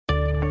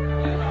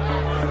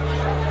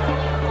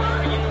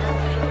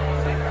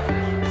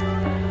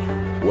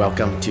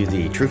Welcome to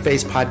the True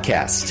Face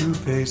Podcast. True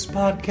Face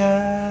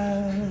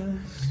Podcast.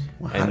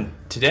 And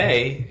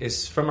today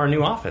is from our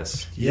new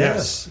office.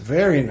 Yes,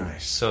 very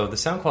nice. So the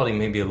sound quality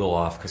may be a little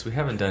off because we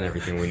haven't done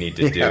everything we need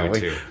to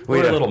do.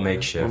 We're a little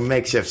makeshift.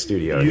 Makeshift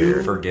studio You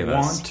here. Forgive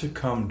want us. to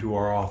come to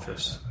our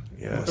office.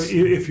 Yes.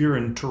 If you're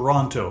in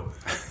Toronto,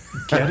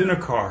 get in a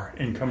car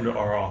and come to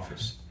our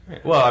office.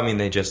 Well, I mean,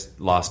 they just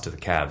lost to the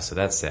Cavs, so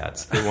that's sad.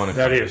 So they want to.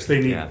 That is, they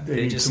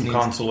need just some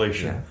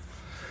consolation.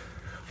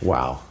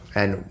 Wow.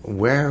 And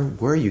where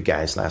were you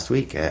guys last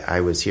week?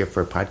 I was here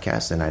for a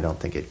podcast, and I don't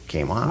think it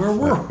came off. Where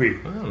were we?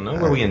 I don't know.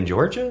 Were we in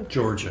Georgia?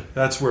 Georgia.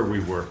 That's where we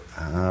were.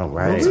 Oh,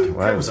 right. Was it?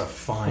 Well, That was a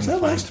fine, Was that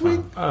fine last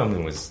time.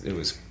 week? It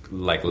was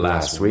like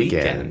last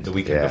weekend. weekend. The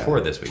weekend Yeah. before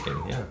this weekend.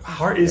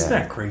 Yeah. Isn't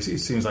that crazy?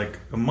 It seems like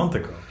a month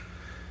ago.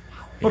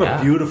 What Yeah.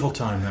 a beautiful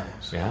time that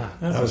was. Yeah.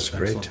 That was a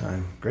great excellent.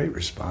 time. Great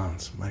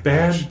response. My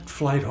Bad gosh.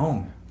 flight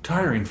home.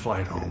 Tiring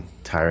flight home.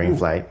 tiring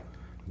flight.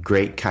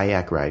 Great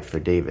kayak ride for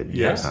David.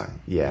 Yes.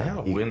 Yeah.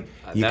 Yeah, You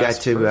that got was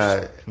to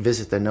first.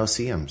 visit the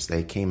No-See-Ums.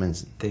 They came and...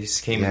 They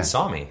just came Yeah. and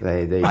saw me.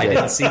 They I did.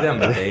 didn't see them,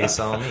 but they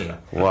saw me.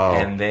 Wow.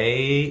 And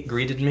they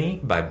greeted me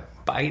by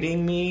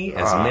biting me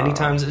as many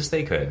times as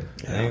they could.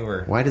 They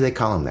were, Why do they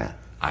call them that?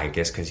 I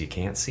guess, because you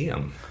can't see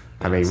them.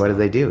 I mean, what do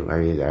they do?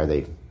 Are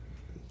they...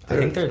 I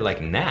think they're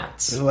like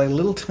gnats. They're like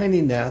little tiny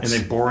gnats. And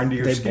they bore into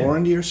your skin. They bore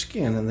into your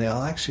skin, and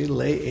they'll actually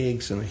lay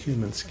eggs in a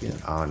human skin.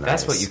 Oh, nice.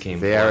 That's what you came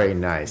for. Very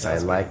nice. I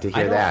like to I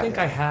hear don't that. think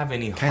I have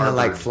any Kind of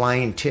like harbored-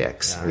 flying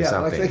ticks or Yeah,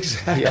 something. like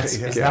exactly. Yes.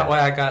 Is Yeah. that why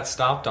I got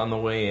stopped on the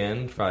way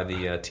in by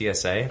the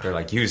TSA? They're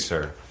like, you,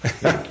 sir.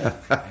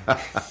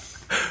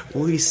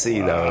 We see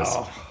those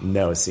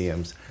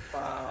No-See-Ums.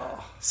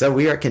 So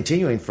we are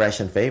continuing Fresh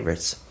and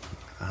Favorites.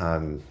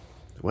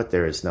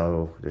 There's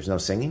no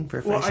singing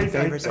for Fresh and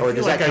Favorites? Or feel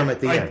does like that come at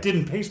the I end?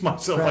 didn't pace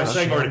myself. I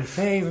sang already.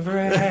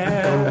 Favorite.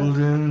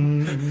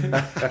 Golden.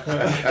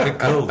 The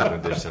golden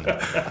edition.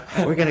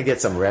 We're going to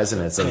get some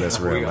resonance in this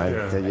room.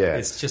 Yeah.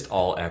 It's just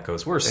all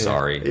echoes. We're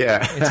sorry.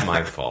 Yeah. It's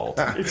my fault.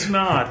 It's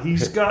not.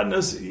 He's gotten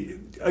us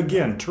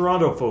again.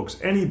 Toronto folks,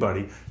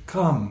 anybody,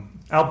 come.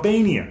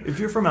 Albania. If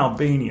you're from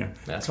Albania,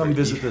 That's come right.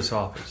 visit this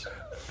office.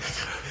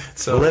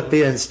 So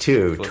Philippians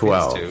 2, Philippians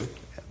 12, 2.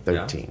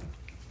 13.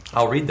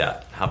 I'll read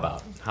that. How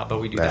about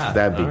we do that?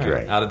 That'd be All right.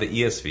 great. Out of the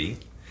ESV.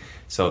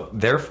 So,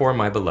 therefore,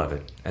 my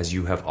beloved, as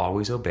you have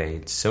always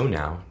obeyed, so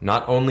now,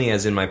 not only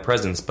as in my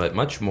presence, but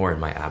much more in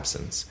my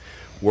absence,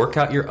 work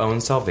out your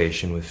own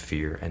salvation with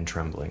fear and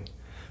trembling.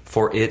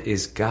 For it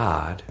is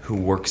God who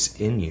works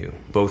in you,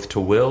 both to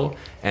will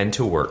and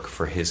to work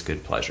for his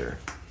good pleasure.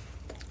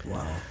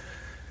 Wow.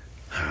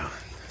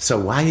 So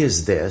why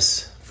is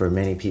this, for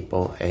many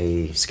people,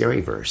 a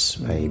scary verse,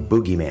 a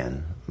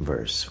boogeyman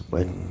verse?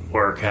 What?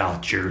 Work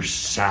out your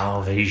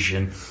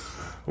salvation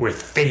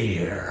with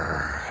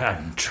fear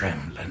and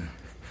trembling.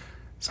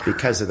 It's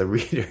because of the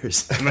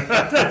readers.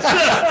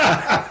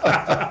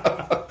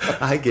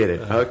 I get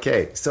it.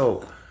 Okay,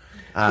 so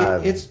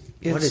what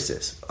is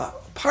this?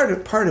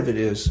 Part of it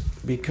is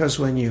because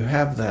when you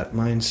have that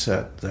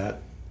mindset that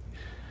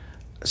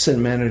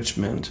sin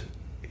management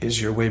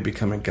is your way of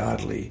becoming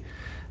godly,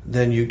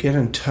 then you get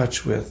in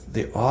touch with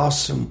the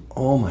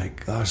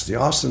the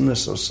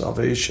awesomeness of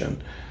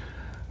salvation,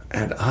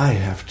 and I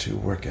have to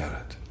work at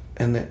it.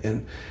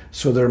 And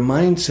so their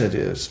mindset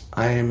is,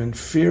 I am in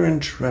fear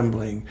and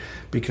trembling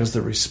because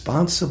the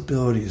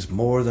responsibility is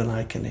more than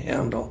I can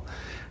handle.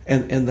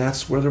 And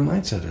that's where their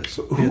mindset is.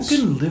 Who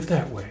can live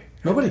that way?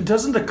 Nobody.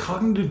 Doesn't the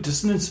cognitive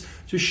dissonance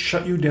just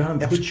shut you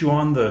down and put you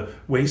on the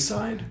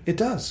wayside? It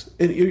does.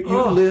 You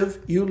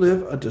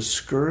live a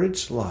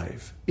discouraged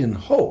life in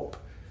hope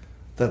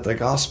that the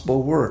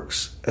gospel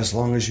works as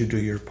long as you do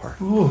your part.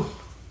 Ooh.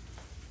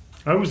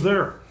 I was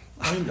there.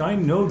 I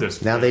know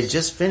this. Now, they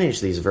just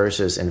finished these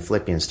verses in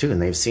Philippians 2,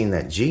 and they've seen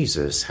that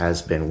Jesus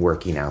has been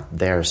working out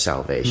their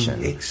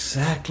salvation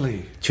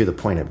Exactly. to the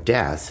point of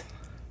death.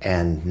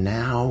 And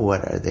now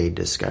what are they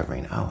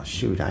discovering? Oh,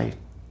 shoot,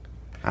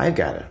 I've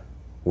got to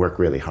work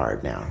really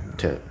hard now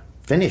to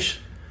finish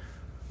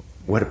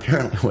what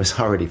apparently was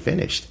already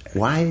finished.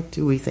 Why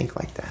do we think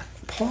like that?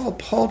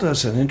 Paul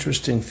does an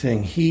interesting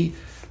thing. He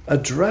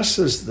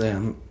addresses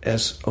them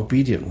as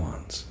obedient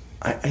ones.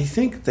 I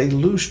think they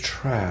lose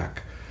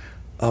track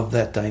of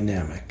that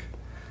dynamic.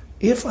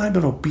 If I'm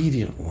an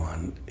obedient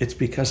one, it's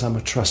because I'm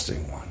a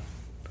trusting one.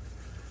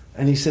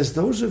 And he says,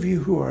 those of you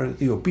who are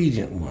the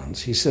obedient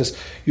ones, he says,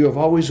 you have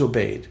always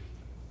obeyed.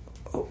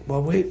 Oh,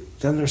 well, wait,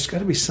 then there's got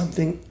to be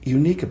something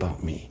unique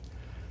about me.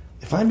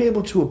 If I'm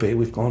able to obey,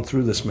 we've gone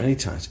through this many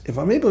times, if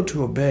I'm able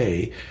to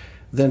obey,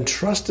 then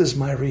trust is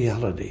my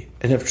reality.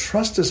 And if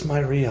trust is my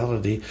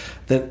reality,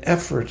 then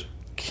effort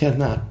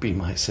cannot be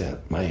my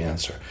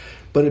answer.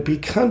 But it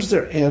becomes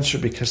their answer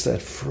because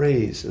that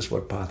phrase is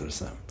what bothers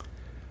them.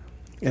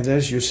 And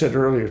as you said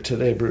earlier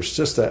today, Bruce,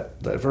 just that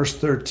verse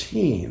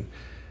 13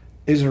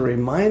 is a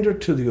reminder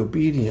to the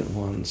obedient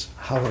ones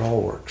how it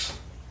all works.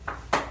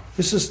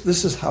 This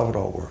is how it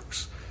all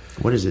works.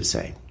 What does it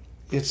say?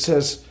 It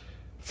says,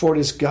 for it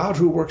is God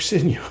who works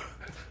in you.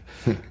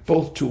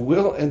 both to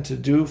will and to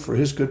do for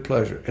his good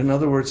pleasure. In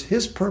other words,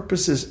 his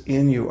purposes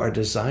in you are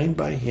designed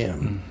by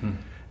him.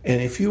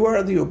 And if you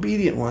are the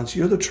obedient ones,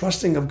 you're the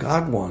trusting of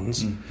God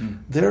ones.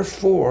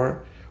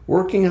 Therefore,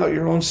 working out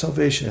your own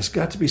salvation has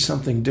got to be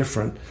something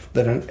different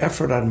than an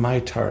effort on my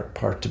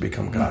part to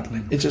become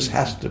godly. It just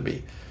has to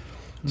be.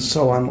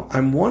 So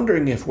I'm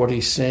wondering if what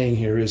he's saying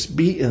here is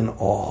be in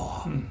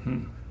awe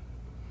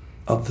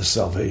of the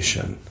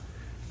salvation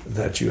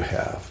that you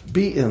have.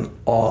 Be in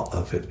awe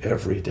of it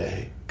every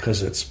day,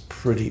 because it's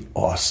pretty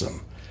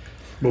awesome.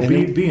 Well,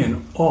 be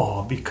in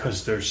awe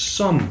because there's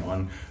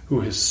someone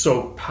who is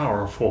so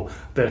powerful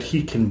that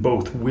he can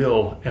both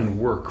will and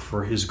work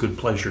for his good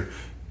pleasure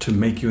to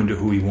make you into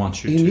who he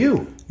wants you to. In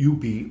you. You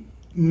be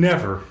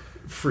never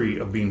free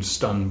of being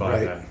stunned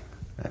by that.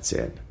 That's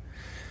it.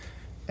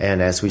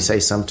 And as we say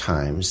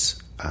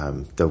sometimes,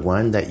 the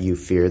one that you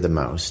fear the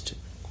most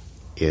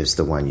is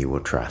the one you will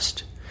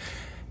trust.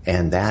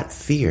 And that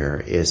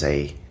fear is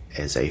a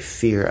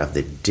fear of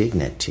the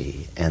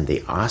dignity and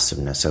the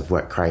awesomeness of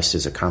what Christ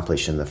has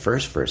accomplished in the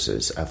first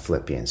verses of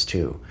Philippians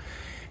 2.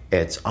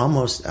 It's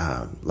almost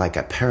like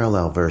a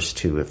parallel verse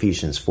to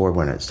Ephesians 4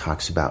 when it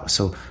talks about,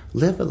 so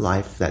live a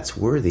life that's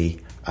worthy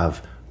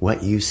of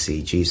what you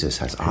see Jesus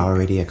has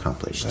already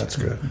accomplished. That's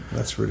good.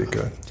 That's really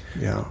good.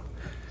 Yeah.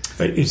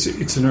 It's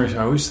interesting.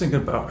 I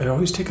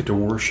always take it to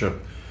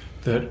worship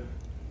that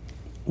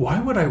why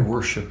would I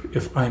worship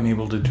if I'm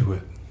able to do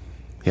it?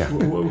 Yeah.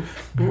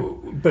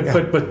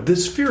 But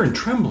this fear and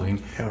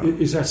trembling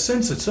is that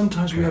sense that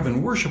sometimes we have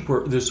in worship,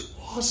 where this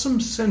awesome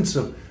sense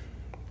of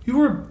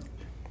you are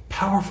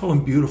powerful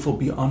and beautiful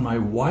beyond my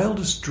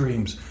wildest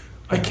dreams.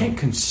 I can't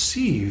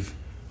conceive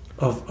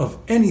of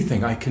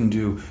anything I can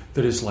do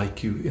that is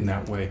like you in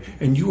that way,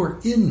 and you are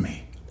in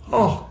me.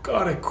 Oh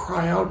God, I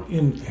cry out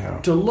in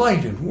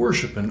delight and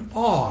worship and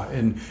awe,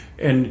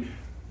 and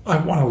I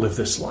want to live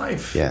this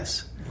life.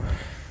 Yes.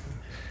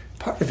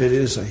 Part of it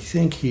is, I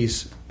think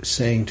he's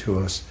saying to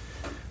us,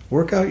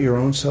 work out your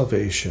own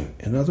salvation.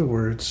 In other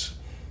words,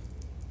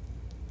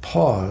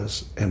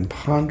 pause and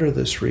ponder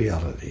this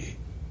reality.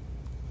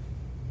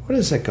 What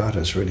is that God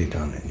has really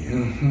done in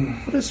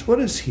you? What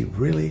has he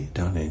really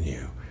done in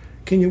you?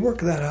 Can you work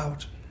that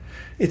out?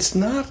 It's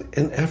not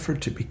an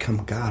effort to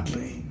become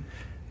godly.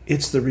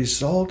 It's the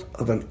result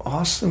of an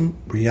awesome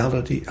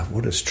reality of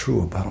what is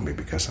true about me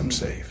because I'm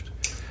saved.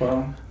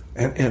 Well,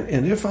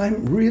 and if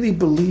I'm really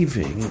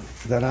believing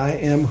that I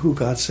am who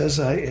God says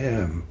I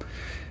am,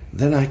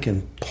 then I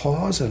can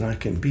pause and I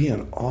can be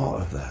in awe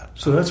of that.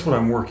 So that's what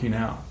I'm working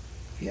out.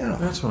 Yeah.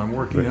 That's what I'm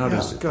working out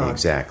is God.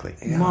 Exactly.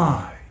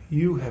 My,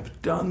 you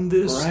have done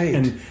this. Right.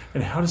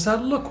 And how does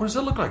that look? What does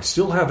that look like? I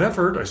still have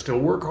effort. I still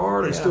work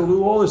hard. I still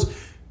do all this.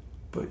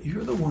 But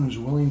you're the one who's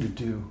willing to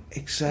do.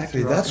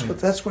 Exactly.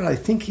 That's what I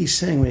think he's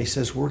saying when he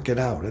says work it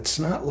out. It's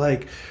not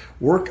like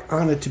work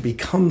on it to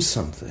become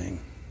something.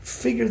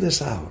 Figure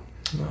this out.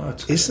 No,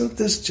 Isn't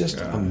this just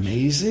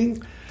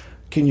amazing?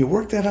 Can you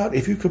work that out?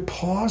 If you could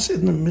pause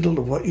in the middle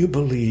of what you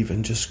believe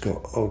and just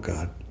go, oh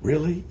God,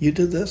 really? You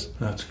did this?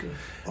 That's good.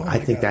 Oh I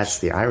think that's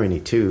the irony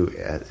too,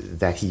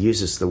 that he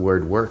uses the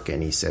word work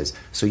and he says,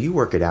 so you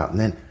work it out.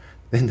 And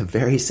then the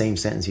very same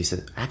sentence he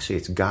says, actually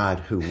it's God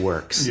who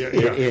works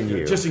in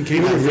you. Just in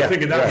case you're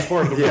thinking that was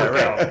part of the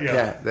workout. Right.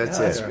 Yeah, that's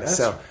it.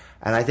 So,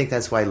 and I think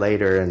that's why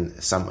later,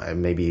 and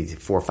some maybe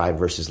 4 or 5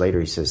 verses later,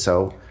 he says,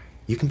 so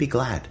you can be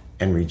glad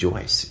and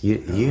rejoice. You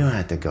don't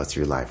have to go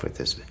through life with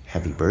this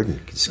heavy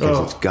burden because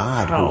it's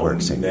God who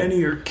works in you. How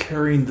many are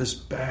carrying this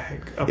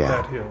bag up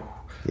that hill?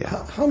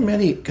 Yeah. How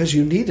many? Because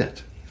you need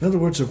it. In other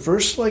words, a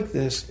verse like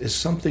this is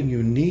something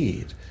you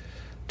need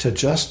to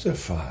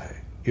justify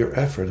your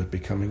effort of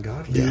becoming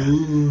godly. Yeah.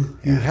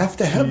 You have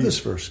to have this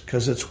verse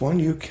because it's one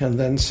you can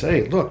then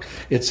say, look,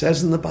 it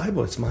says in the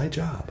Bible, it's my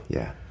job.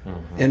 Yeah.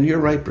 And you're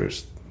right,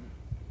 Bruce.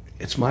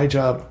 It's my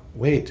job.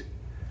 Wait,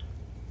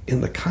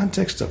 in the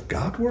context of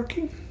God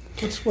working,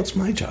 what's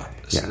my job?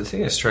 So the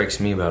thing that strikes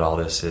me about all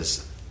this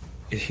is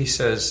he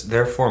says,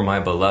 therefore, my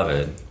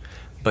beloved,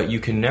 but you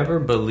can never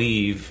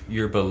believe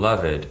you're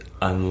beloved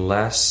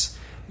unless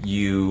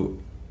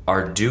you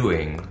are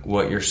doing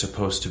what you're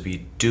supposed to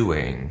be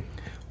doing,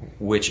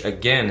 which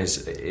again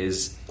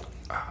is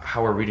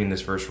how we're reading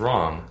this verse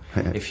wrong.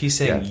 If he's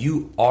saying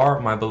you are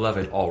my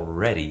beloved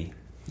already,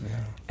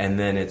 and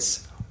then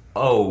it's,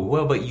 oh,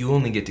 well, but you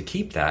only get to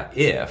keep that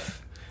if.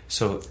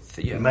 So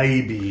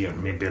Maybe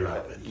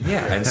beloved.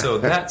 Yeah, and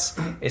so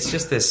it's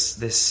just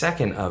this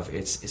second of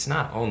it's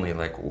not only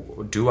like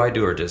do I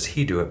do or does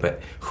he do it,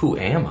 but who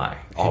am I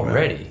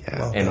already,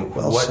 and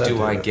what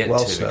do I get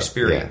to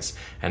experience?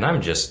 And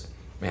I'm just,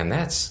 man,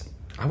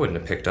 I wouldn't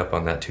have picked up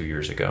on that 2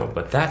 years ago,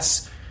 but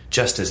that's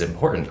just as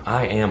important.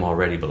 I am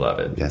already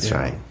beloved. That's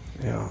right.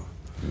 Yeah.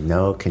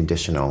 No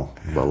conditional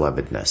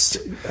belovedness.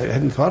 I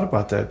hadn't thought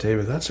about that,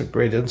 David. That's a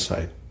great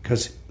insight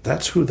because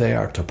that's who they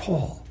are to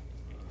Paul.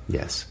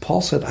 Yes.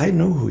 Paul said, I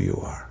know who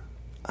you are.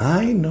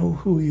 I know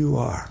who you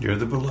are. You're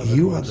the beloved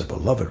You ones. are the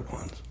beloved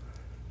ones.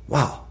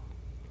 Wow.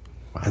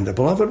 And the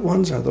beloved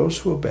ones are those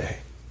who obey.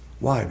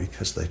 Why?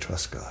 Because they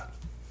trust God.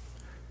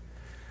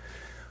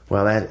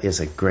 Well, that is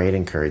a great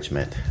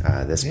encouragement,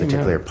 this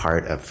particular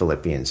part of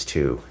Philippians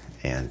 2.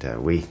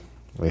 And we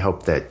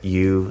hope that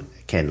you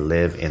can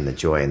live in the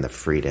joy and the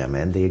freedom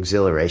and the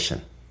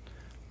exhilaration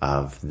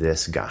of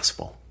this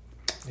gospel.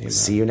 Amen.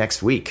 See you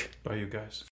next week. Bye, you guys.